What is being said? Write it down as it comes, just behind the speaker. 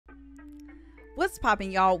What's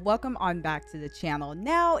poppin', y'all? Welcome on back to the channel.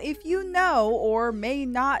 Now, if you know or may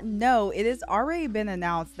not know, it has already been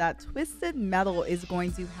announced that Twisted Metal is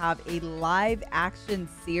going to have a live action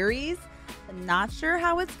series. Not sure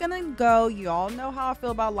how it's gonna go. You all know how I feel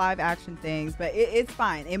about live action things, but it's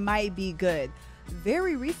fine. It might be good.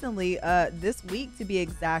 Very recently, this week to be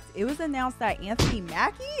exact, it was announced that Anthony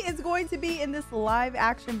Mackie is going to be in this live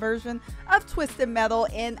action version of Twisted Metal,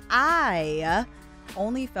 and I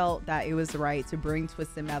only felt that it was right to bring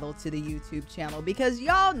Twisted Metal to the YouTube channel because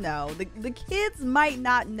y'all know the kids might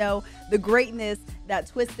not know the greatness that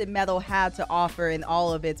Twisted Metal had to offer in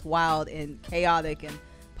all of its wild and chaotic and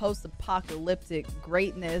post-apocalyptic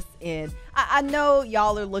greatness. And I know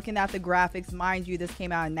y'all are looking at the graphics. Mind you, this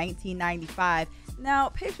came out in 1995. Now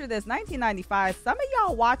picture this, 1995, some of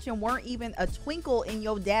y'all watching weren't even a twinkle in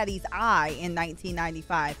your daddy's eye in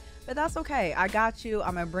 1995. But that's okay. I got you.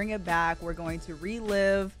 I'm going to bring it back. We're going to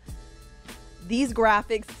relive these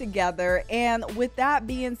graphics together. And with that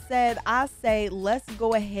being said, I say let's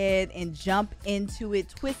go ahead and jump into it.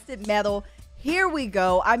 Twisted Metal. Here we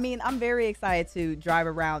go. I mean, I'm very excited to drive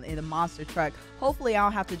around in a monster truck. Hopefully, I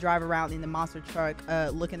don't have to drive around in the monster truck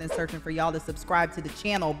looking and searching for y'all to subscribe to the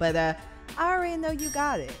channel. But I already know you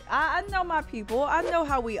got it. I know my people. I know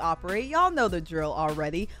how we operate. Y'all know the drill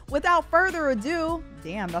already. Without further ado,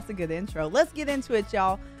 damn, that's a good intro. Let's get into it,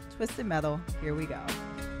 y'all. Twisted Metal, here we go.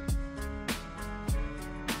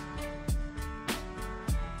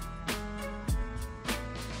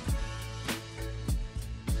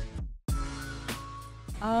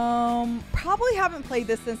 Probably haven't played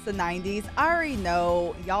this since the 90s. I already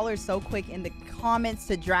know y'all are so quick in the comments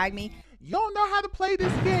to drag me. Y'all know how to play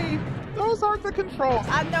this game. Those aren't the controls.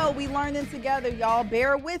 I know, we learning together, y'all.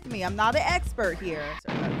 Bear with me. I'm not an expert here.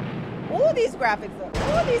 All these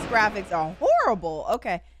graphics are horrible.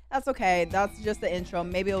 Okay, that's okay. That's just the intro.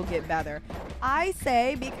 Maybe it'll get better. I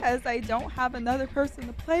say, because I don't have another person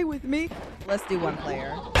to play with me, let's do one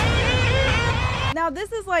player. Now,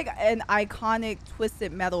 this is like an iconic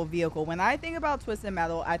Twisted Metal vehicle. When I think about Twisted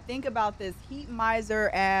Metal, I think about this heat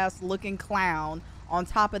miser ass looking clown on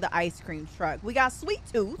top of the ice cream truck. We got Sweet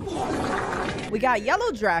Tooth. We got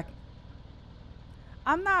Yellow Dragon.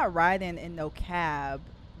 I'm not riding in no cab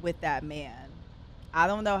with that man. I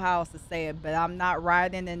don't know how else to say it, but I'm not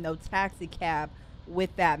riding in no taxi cab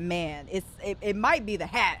with that man. It might be the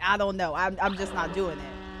hat. I don't know. I'm just not doing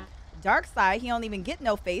it. Dark Side, he don't even get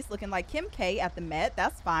no face, looking like Kim K at the Met.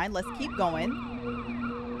 That's fine. Let's keep going.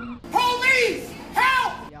 Police!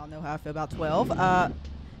 Help! Y'all know how I feel about 12.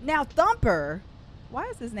 Now Thumper. Why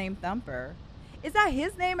is his name Thumper? Is that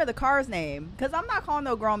his name or the car's name? Because I'm not calling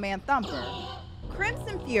no grown man Thumper.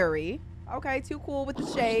 Crimson Fury. Okay, too cool with the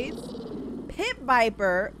shades. Pit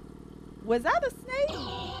Viper. Was that a snake?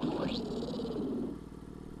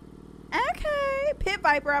 Okay. Pit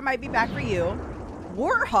Viper, I might be back for you.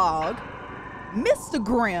 Warthog. Mr.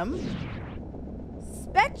 Grimm.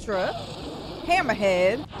 Spectra.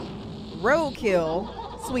 Hammerhead. Roadkill.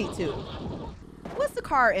 Sweet Tooth. What's the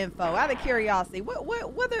car info? Out of curiosity,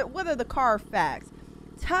 what are the car facts?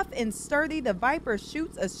 Tough and sturdy, the Viper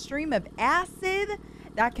shoots a stream of acid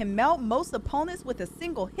that can melt most opponents with a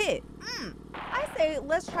single hit. I say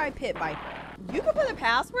let's try Pit Viper. You can put a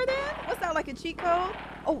password in? What's that, like a cheat code?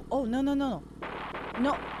 Oh, no.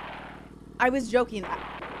 I was joking.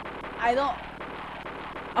 I don't.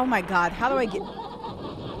 Oh my God, how do I get?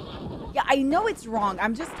 Yeah, I know it's wrong.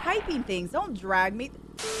 I'm just typing things. Don't drag me.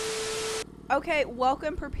 Okay,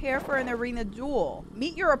 welcome. Prepare for an arena duel.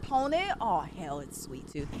 Meet your opponent. Oh, hell, it's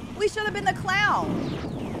Sweet Tooth. We should have been the clown.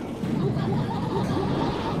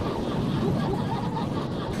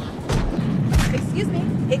 Excuse me.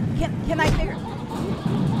 Can I figure?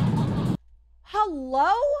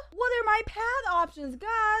 Hello? What are my pad options?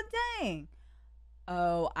 God dang.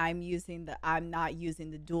 Oh, I'm not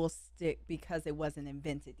using the dual stick because it wasn't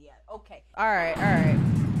invented yet. Okay. All right.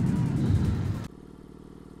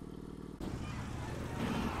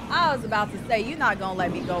 I was about to say, you're not gonna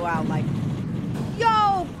let me go out like,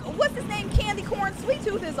 yo, what's his name? Candy Corn Sweet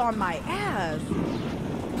Tooth is on my ass.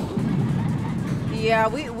 Yeah,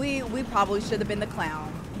 we probably should have been the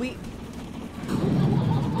clown.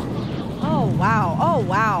 Oh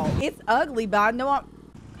wow. It's ugly, but I know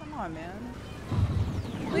come on, man.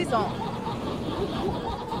 Please don't.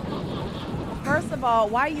 First of all,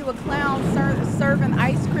 why are you a clown serving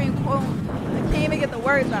ice cream cones? I can't even get the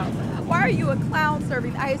words out. Why are you a clown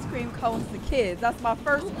serving ice cream cones to kids? That's my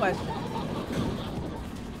first question.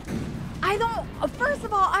 First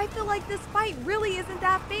of all, I feel like this fight really isn't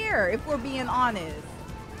that fair, if we're being honest.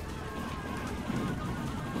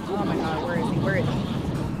 Oh my God, where is he?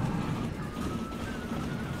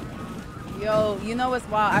 Yo, you know what's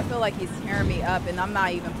wild? I feel like he's tearing me up and I'm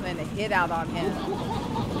not even putting a hit out on him.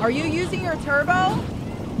 Are you using your turbo? Oh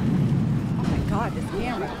my God, this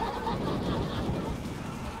camera.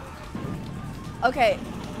 Okay,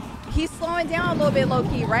 he's slowing down a little bit low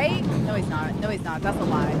key, right? No, he's not. No, he's not. That's a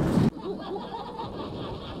lie.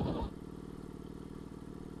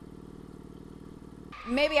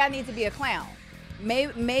 Maybe I need to be a clown.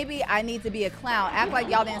 Maybe I need to be a clown. Act like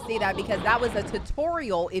y'all didn't see that because that was a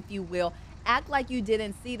tutorial, if you will. Act like you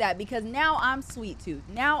didn't see that because now I'm Sweet Tooth.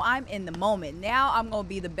 Now I'm in the moment. Now I'm going to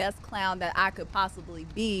be the best clown that I could possibly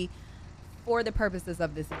be for the purposes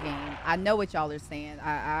of this game. I know what y'all are saying.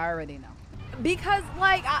 I already know. Because,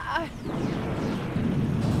 like,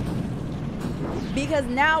 because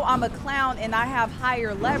now I'm a clown and I have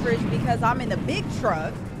higher leverage because I'm in a big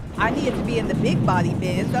truck. I needed to be in the big body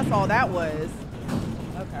bins. That's all that was.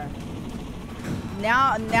 Okay.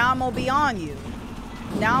 Now I'm gonna be on you.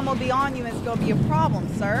 Now I'm gonna be on you and it's gonna be a problem,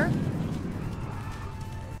 sir.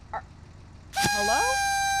 Hello?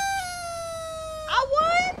 I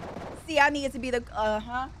won? See, I needed to be the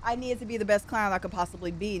I needed to be the best clown I could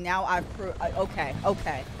possibly be. Now I've okay.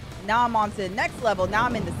 Now I'm on to the next level. Now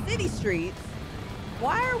I'm in the city streets.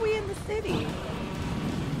 Why are we in the city?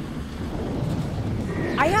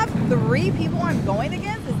 I have 3 people I'm going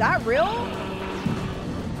against? Is that real?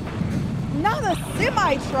 Not a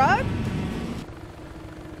semi-truck.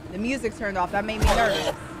 The music turned off. That made me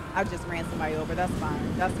nervous. I just ran somebody over. That's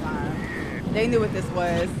fine. That's fine. They knew what this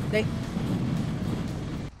was.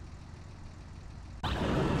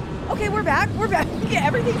 Okay, we're back. We're back. Yeah,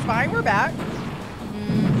 everything's fine. We're back.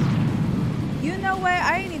 You know what?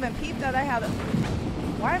 I ain't even peeped that I have...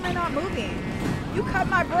 Why am I not moving? You cut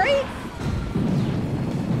my brakes?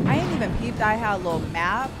 I ain't even peeped I had a little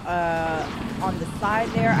map on the side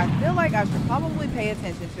there. I feel like I should probably pay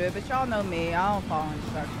attention to it, but y'all know me. I don't follow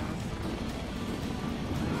instructions.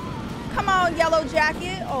 Come on, yellow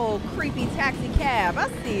jacket. Oh, creepy taxi cab. I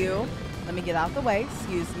see you. Let me get out the way.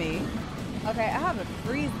 Excuse me. Okay, I have a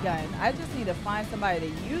freeze gun. I just need to find somebody to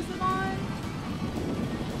use it on.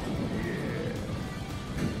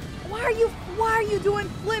 Why are you doing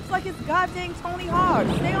flips like it's goddamn Tony Hawk?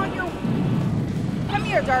 Stay on your... Come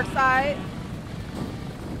here, dark side.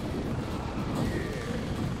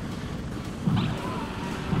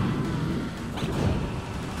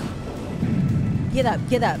 Get up,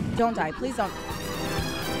 get up. Don't die. Please don't.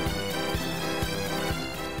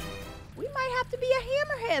 We might have to be a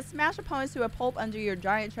hammerhead. Smash opponents to a pulp under your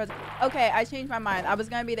giant treasure. Okay, I changed my mind. I was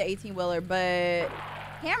going to be the 18-wheeler, but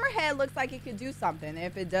hammerhead looks like it could do something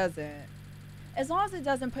if it doesn't. As long as it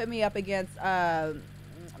doesn't put me up against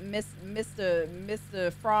Mr.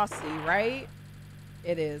 Frosty, right?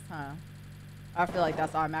 It is, huh? I feel like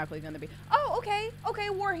that's automatically going to be. Oh, okay. Okay,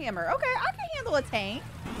 Warhammer. Okay, I can handle a tank.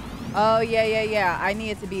 Oh, yeah. I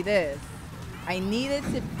need it to be this. I need it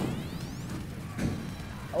to...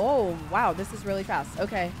 Oh, wow. This is really fast.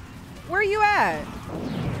 Okay. Where you at?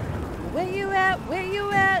 Where you at? Where you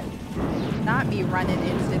at? Not me running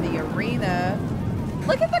into the arena.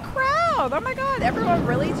 Look at the crowd. Oh, my God. Everyone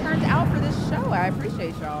really turned out for this show. I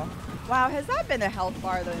appreciate y'all. Wow, has that been a health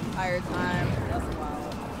bar the entire time? That's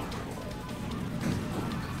wild.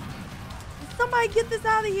 Somebody get this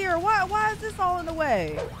out of here. Why is this all in the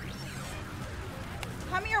way?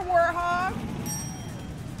 Come here, Warhog.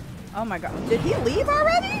 Oh my God. Did he leave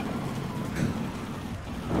already?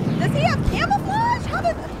 Does he have camouflage? How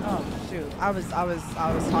did... Oh shoot. I was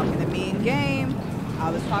talking to me in game. I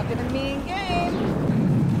was talking to me in game.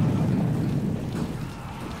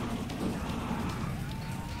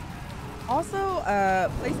 Also,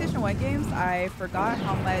 PlayStation 1 games, I forgot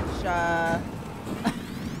how much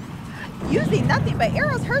using nothing but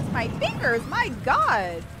arrows hurts my fingers. My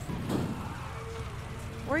God.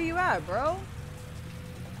 Where you at, bro?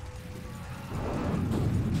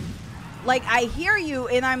 Like, I hear you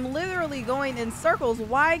and I'm literally going in circles.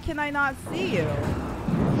 Why can I not see you?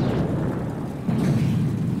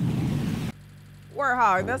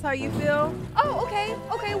 Warhog, that's how you feel? Oh, okay.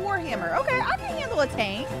 Okay, Warhammer. Okay, I can handle a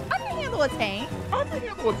tank. I can handle a tank.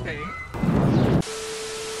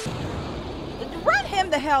 Run him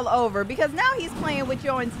the hell over because now he's playing with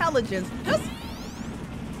your intelligence. Just...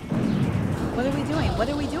 What are we doing? What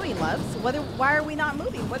are we doing, loves? Why are we not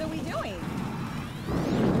moving? What are we doing?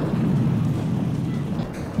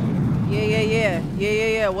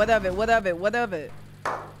 Yeah. What of it?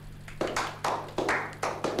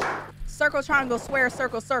 Circle, triangle, square,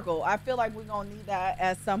 circle, circle. I feel like we're gonna need that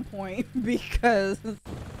at some point because...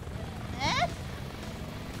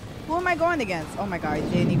 Who am I going against? Oh my God, I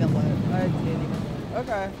didn't even look.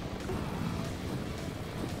 Okay.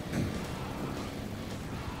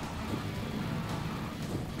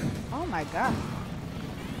 Oh my God.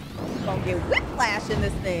 Gonna get whiplash in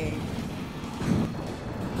this thing.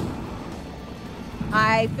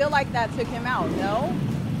 I feel like that took him out. No?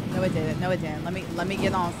 No, it didn't. No, it didn't. Let me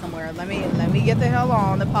get on somewhere. Let me get the hell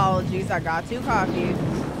on. Apologies. I got too cocky.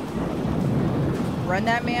 Run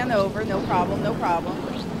that man over. No problem. No problem.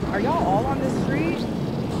 Are y'all all on this street?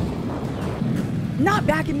 Not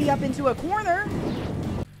backing me up into a corner.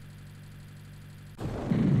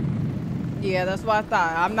 Yeah, that's what I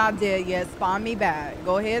thought. I'm not dead yet. Spawn me back.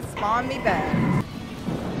 Go ahead, spawn me back.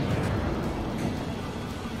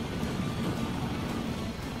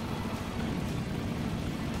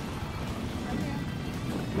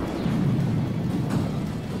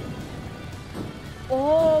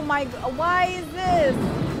 Oh my, why is this?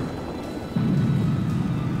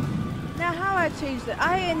 Now how I changed it?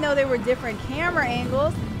 I didn't know there were different camera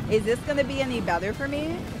angles. Is this gonna be any better for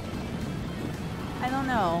me? I don't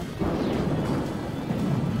know.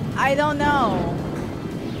 I don't know.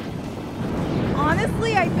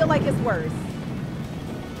 Honestly, I feel like it's worse.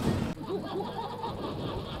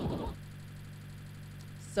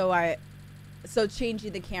 So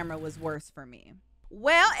changing the camera was worse for me.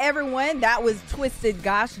 Well, everyone, that was Twisted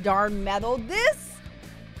Gosh Darn Metal.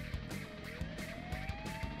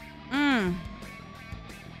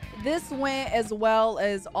 This went as well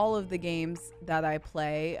as all of the games that I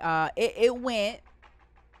play.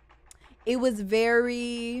 It was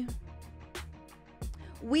very,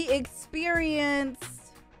 we experienced,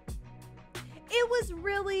 it was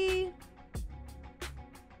really,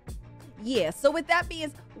 yeah. So with that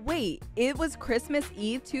being, wait, it was Christmas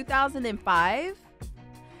Eve 2005?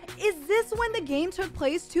 Is this when the game took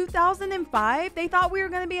place, 2005? They thought we were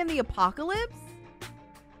going to be in the apocalypse?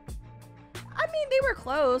 I mean, they were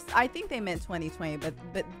close. I think they meant 2020,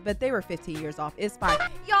 but they were 15 years off. It's fine.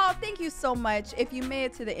 Y'all, thank you so much. If you made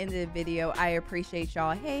it to the end of the video, I appreciate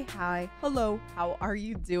y'all. Hey, hi, hello, how are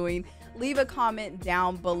you doing? Leave a comment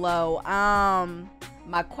down below.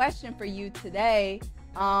 My question for you today,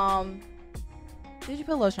 did you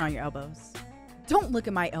put lotion on your elbows? Don't look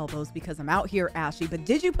at my elbows because I'm out here ashy, but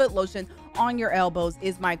did you put lotion on your elbows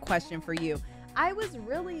is my question for you. I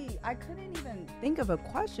couldn't even think of a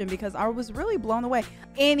question because I was really blown away.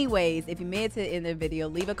 Anyways, if you made it to the end of the video,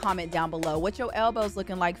 leave a comment down below. What your elbows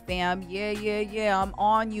looking like, fam? Yeah. I'm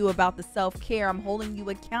on you about the self-care. I'm holding you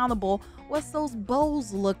accountable. What's those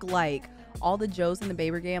bowls look like? All the Joes in the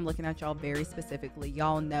Baby game, I'm looking at y'all very specifically.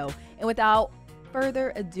 Y'all know. And without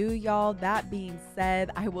further ado, y'all, that being said,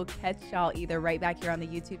 I will catch y'all either right back here on the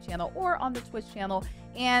YouTube channel or on the Twitch channel.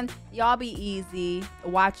 And y'all be easy.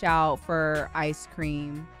 Watch out for ice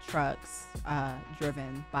cream trucks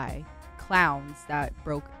driven by clowns that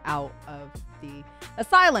broke out of the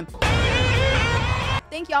asylum.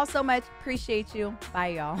 Thank y'all so much. Appreciate you. Bye,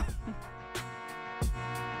 y'all.